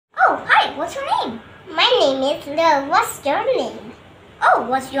Hey, what's your name? My name is Lil. What's your name? Oh,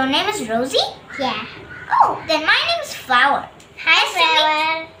 what's your name is Rosie? Yeah. Oh, then my name is Flower. Hi,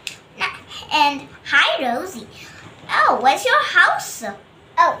 Flower. And hi, Rosie. Oh, where's your house?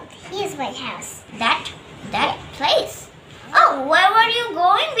 Oh, here's my house. That place. Oh, where were you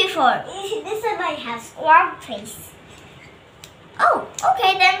going before? This is my house. Wrong place. Oh,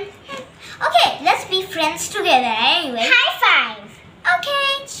 okay then. Okay, let's be friends together anyway. High five.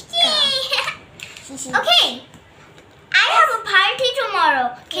 Okay. Okay. I have a party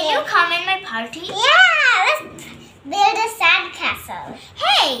tomorrow. Can you come in my party? Yeah, let's build a sandcastle.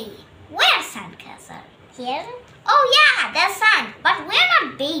 Hey, where's sandcastle? Here? Oh yeah, there's sand, but we're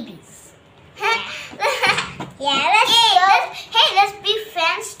not babies. Yeah, let's Hey, let's be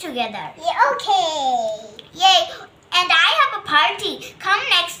friends together. Yeah, okay. Yay! And I have a party. Come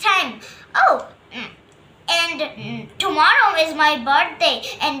next time. Oh, and tomorrow is my birthday,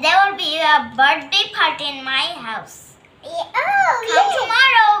 and there will be a birthday party in my house. Yeah, oh, Come tomorrow.